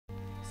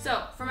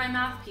So, for my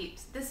math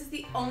peeps, this is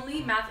the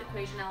only math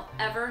equation I'll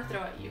ever throw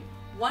at you.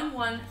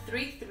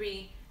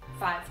 11335275.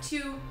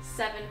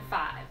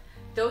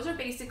 Those are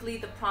basically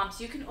the prompts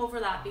you can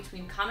overlap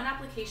between Common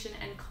Application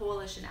and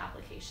Coalition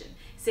Application,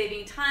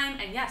 saving time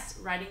and, yes,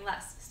 writing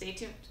less. Stay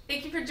tuned.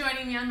 Thank you for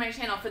joining me on my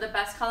channel for the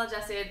best college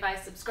essay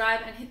advice. Subscribe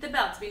and hit the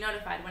bell to be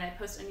notified when I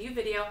post a new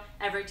video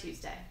every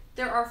Tuesday.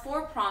 There are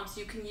 4 prompts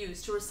you can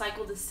use to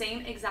recycle the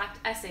same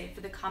exact essay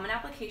for the Common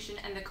Application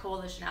and the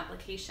Coalition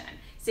Application,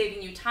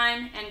 saving you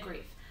time and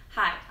grief.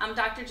 Hi, I'm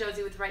Dr.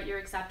 Josie with Write Your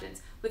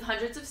Acceptance. With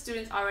hundreds of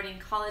students already in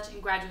college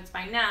and graduates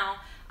by now,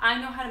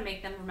 I know how to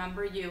make them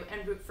remember you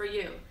and root for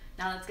you.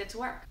 Now let's get to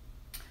work.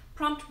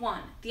 Prompt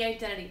 1, the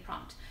identity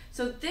prompt.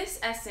 So this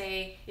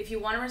essay, if you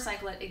want to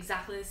recycle it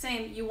exactly the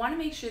same, you want to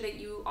make sure that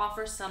you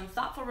offer some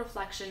thoughtful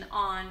reflection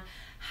on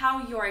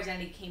how your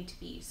identity came to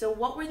be. So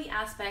what were the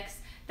aspects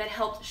that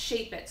helped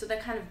shape it? So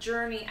that kind of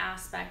journey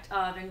aspect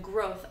of and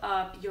growth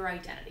of your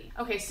identity.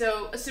 Okay,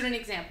 so a student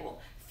example.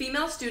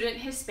 Female student,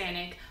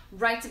 Hispanic,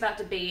 writes about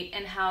debate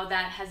and how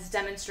that has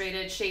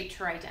demonstrated, shaped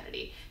her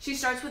identity. She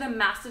starts with a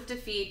massive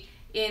defeat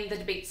in the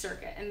debate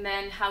circuit, and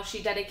then how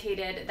she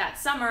dedicated that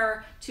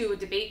summer to a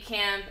debate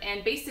camp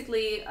and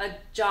basically a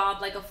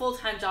job, like a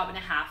full-time job and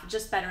a half,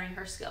 just bettering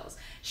her skills.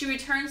 She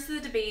returns to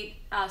the debate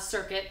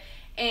circuit,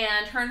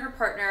 and her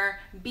partner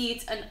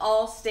beats an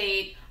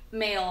all-state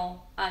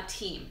male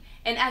team.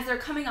 And as they're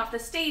coming off the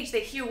stage,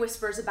 they hear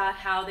whispers about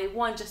how they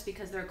won just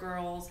because they're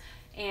girls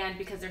and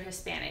because they're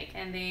Hispanic,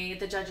 and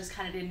the judges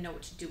kind of didn't know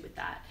what to do with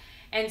that.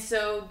 And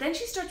so then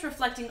she starts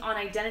reflecting on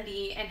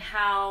identity and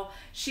how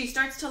she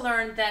starts to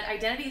learn that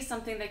identity is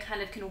something that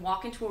kind of can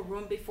walk into a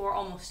room before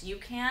almost you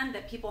can,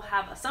 that people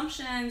have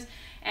assumptions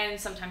and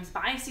sometimes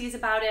biases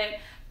about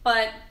it,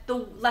 but the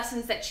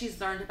lessons that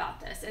she's learned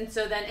about this. And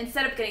so then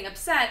instead of getting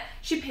upset,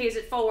 she pays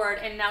it forward,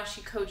 and now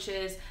she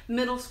coaches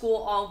middle school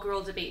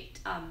all-girl debate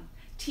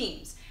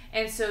teams.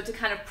 And so to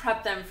kind of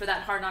prep them for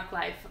that hard knock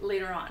life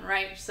later on,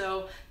 right?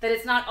 So that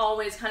it's not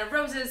always kind of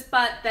roses,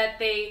 but that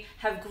they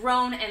have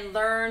grown and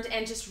learned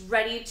and just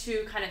ready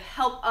to kind of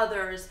help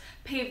others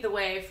pave the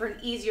way for an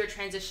easier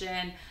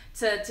transition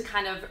to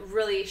kind of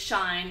really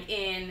shine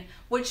in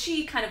what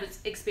she kind of is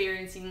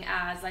experiencing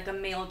as like a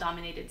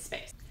male-dominated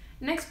space.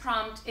 Next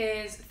prompt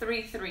is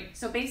 3-3.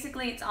 So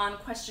basically it's on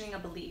questioning a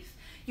belief.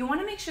 You want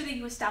to make sure that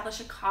you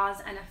establish a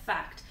cause and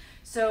effect.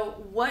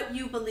 So what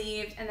you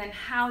believed and then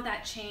how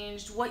that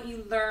changed, what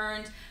you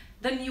learned,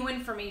 the new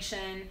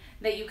information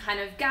that you kind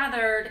of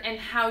gathered, and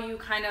how you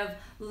kind of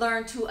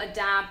learn to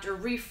adapt or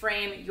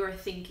reframe your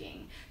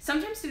thinking.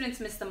 Sometimes students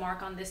miss the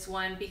mark on this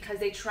one because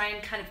they try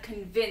and kind of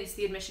convince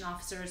the admission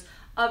officers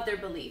of their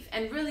belief.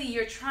 And really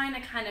you're trying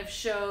to kind of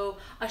show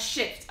a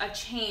shift, a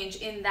change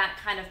in that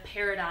kind of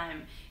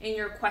paradigm in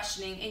your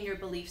questioning, in your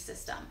belief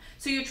system.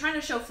 So you're trying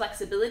to show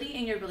flexibility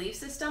in your belief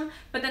system,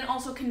 but then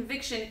also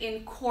conviction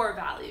in core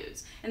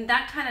values. And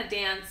that kind of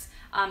dance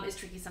is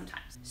tricky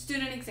sometimes.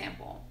 Student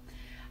example.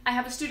 I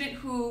have a student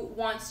who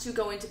wants to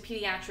go into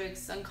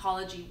pediatrics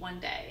oncology one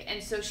day,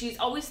 and so she's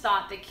always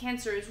thought that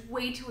cancer is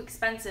way too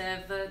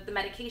expensive, the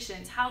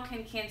medications. How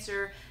can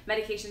cancer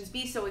medications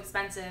be so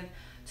expensive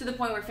to the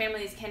point where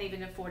families can't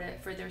even afford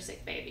it for their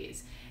sick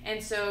babies?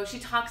 And so she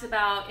talks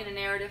about, in a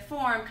narrative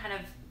form, kind of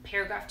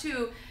paragraph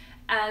 2,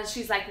 as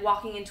she's like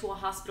walking into a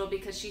hospital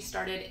because she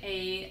started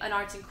an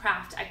arts and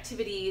craft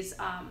activities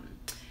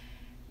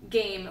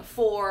game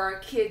for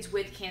kids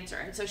with cancer.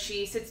 And so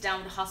she sits down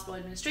with the hospital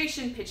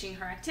administration pitching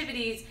her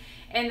activities,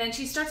 and then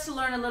she starts to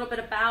learn a little bit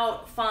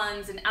about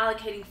funds and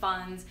allocating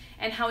funds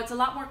and how it's a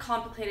lot more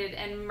complicated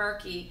and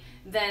murky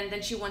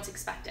than she once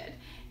expected.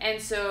 And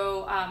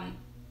so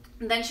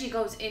then she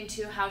goes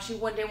into how she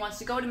one day wants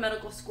to go to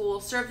medical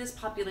school, serve this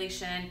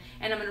population,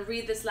 and I'm going to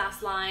read this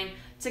last line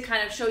to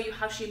kind of show you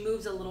how she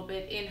moves a little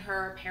bit in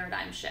her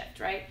paradigm shift,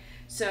 right?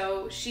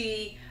 So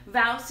she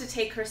vows to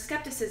take her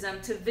skepticism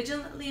to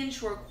vigilantly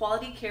ensure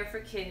quality care for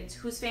kids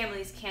whose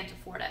families can't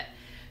afford it.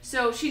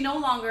 So she no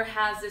longer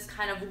has this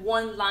kind of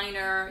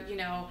one-liner, you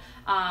know,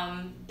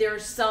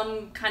 there's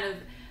some kind of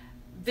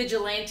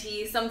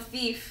vigilante, some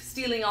thief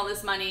stealing all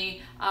this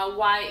money.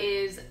 Why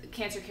is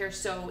cancer care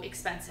so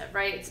expensive,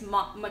 right? It's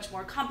much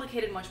more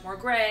complicated, much more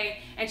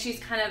gray, and she's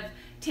kind of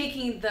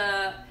taking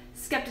the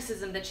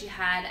skepticism that she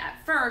had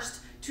at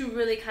first to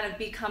really kind of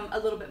become a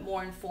little bit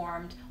more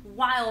informed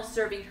while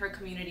serving her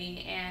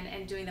community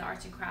and doing the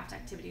arts and craft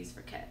activities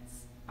for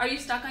kids. Are you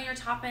stuck on your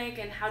topic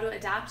and how to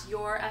adapt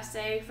your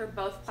essay for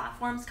both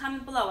platforms?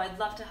 Comment below, I'd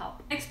love to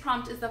help. Next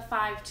prompt is the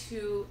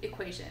 5-2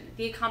 equation,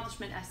 the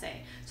accomplishment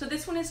essay. So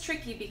this one is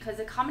tricky because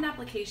the Common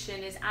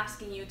Application is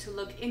asking you to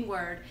look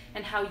inward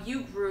and how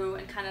you grew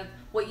and kind of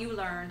what you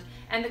learned.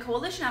 And the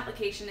Coalition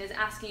Application is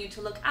asking you to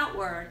look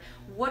outward.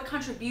 What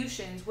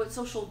contributions, what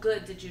social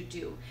good did you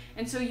do?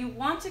 And so you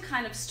want to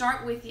kind of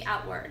start with the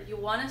outward. You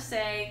want to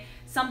say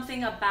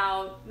something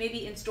about,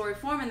 maybe in story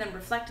form, and then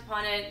reflect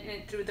upon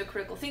it through the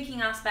critical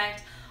thinking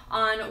aspect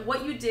on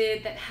what you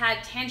did that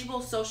had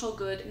tangible social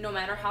good, no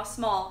matter how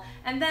small.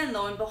 And then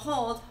lo and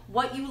behold,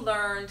 what you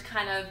learned,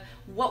 kind of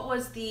what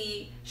was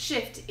the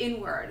shift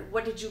inward?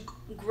 What did you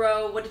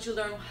grow? What did you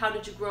learn? How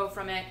did you grow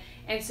from it?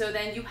 And so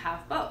then you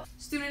have both.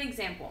 Student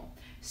example.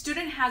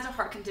 Student has a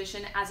heart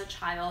condition as a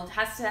child,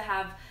 has to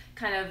have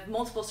kind of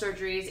multiple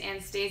surgeries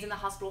and stays in the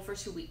hospital for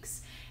 2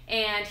 weeks.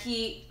 And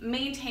he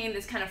maintained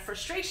this kind of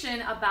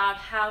frustration about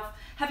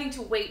having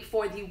to wait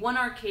for the one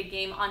arcade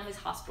game on his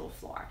hospital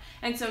floor.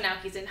 And so now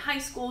he's in high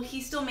school.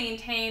 He still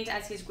maintained,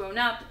 as he's grown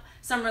up,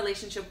 some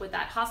relationship with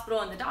that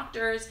hospital and the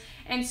doctors.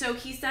 And so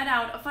he set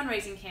out a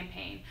fundraising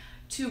campaign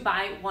to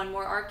buy one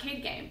more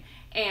arcade game.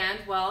 And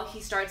well, he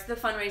starts the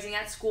fundraising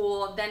at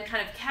school, then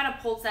kind of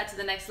catapults that to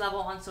the next level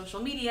on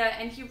social media,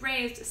 and he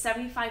raised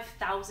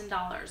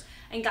 $75,000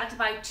 and got to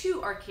buy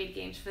 2 arcade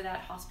games for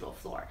that hospital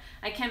floor.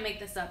 I can't make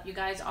this up. You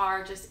guys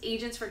are just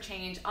agents for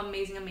change,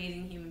 amazing,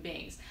 amazing human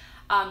beings.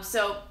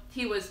 So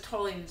he was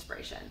totally an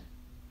inspiration.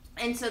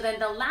 And so then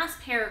the last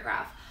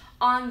paragraph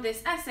on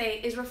this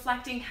essay is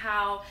reflecting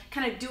how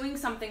kind of doing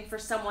something for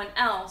someone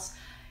else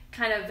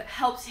kind of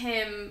helps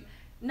him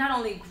not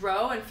only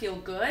grow and feel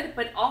good,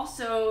 but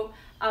also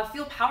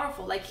feel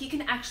powerful. Like he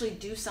can actually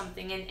do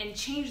something and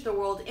change the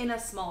world in a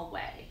small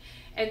way.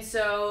 And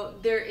so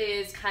there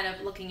is kind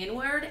of looking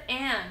inward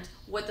and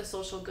what the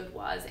social good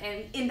was.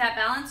 And in that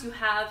balance, you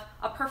have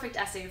a perfect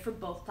essay for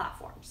both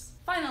platforms.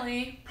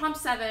 Finally, prompt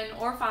 7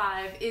 or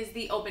 5 is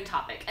the open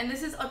topic. And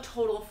this is a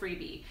total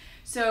freebie.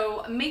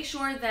 So make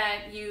sure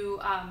that you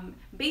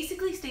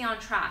basically stay on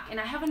track. And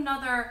I have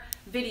another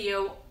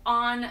video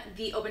on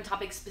the open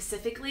topic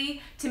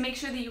specifically to make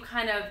sure that you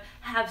kind of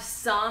have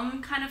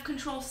some kind of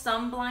control,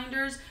 some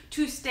blinders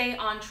to stay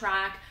on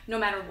track no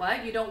matter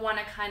what. You don't want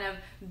to kind of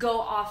go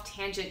off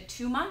tangent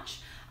too much.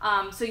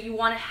 So you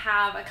want to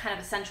have a kind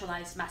of a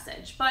centralized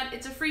message, but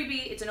it's a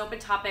freebie, it's an open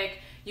topic.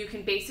 You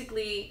can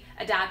basically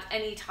adapt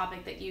any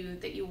topic that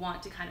you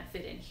want to kind of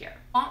fit in here.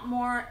 Want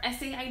more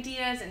essay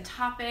ideas and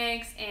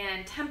topics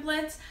and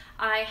templates?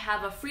 I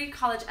have a free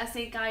college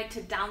essay guide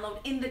to download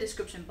in the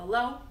description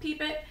below.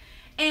 Peep it.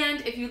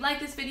 And if you like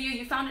this video,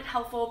 you found it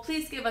helpful,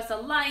 please give us a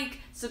like,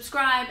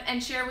 subscribe,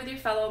 and share with your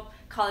fellow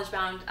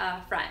college-bound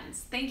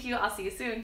friends. Thank you. I'll see you soon.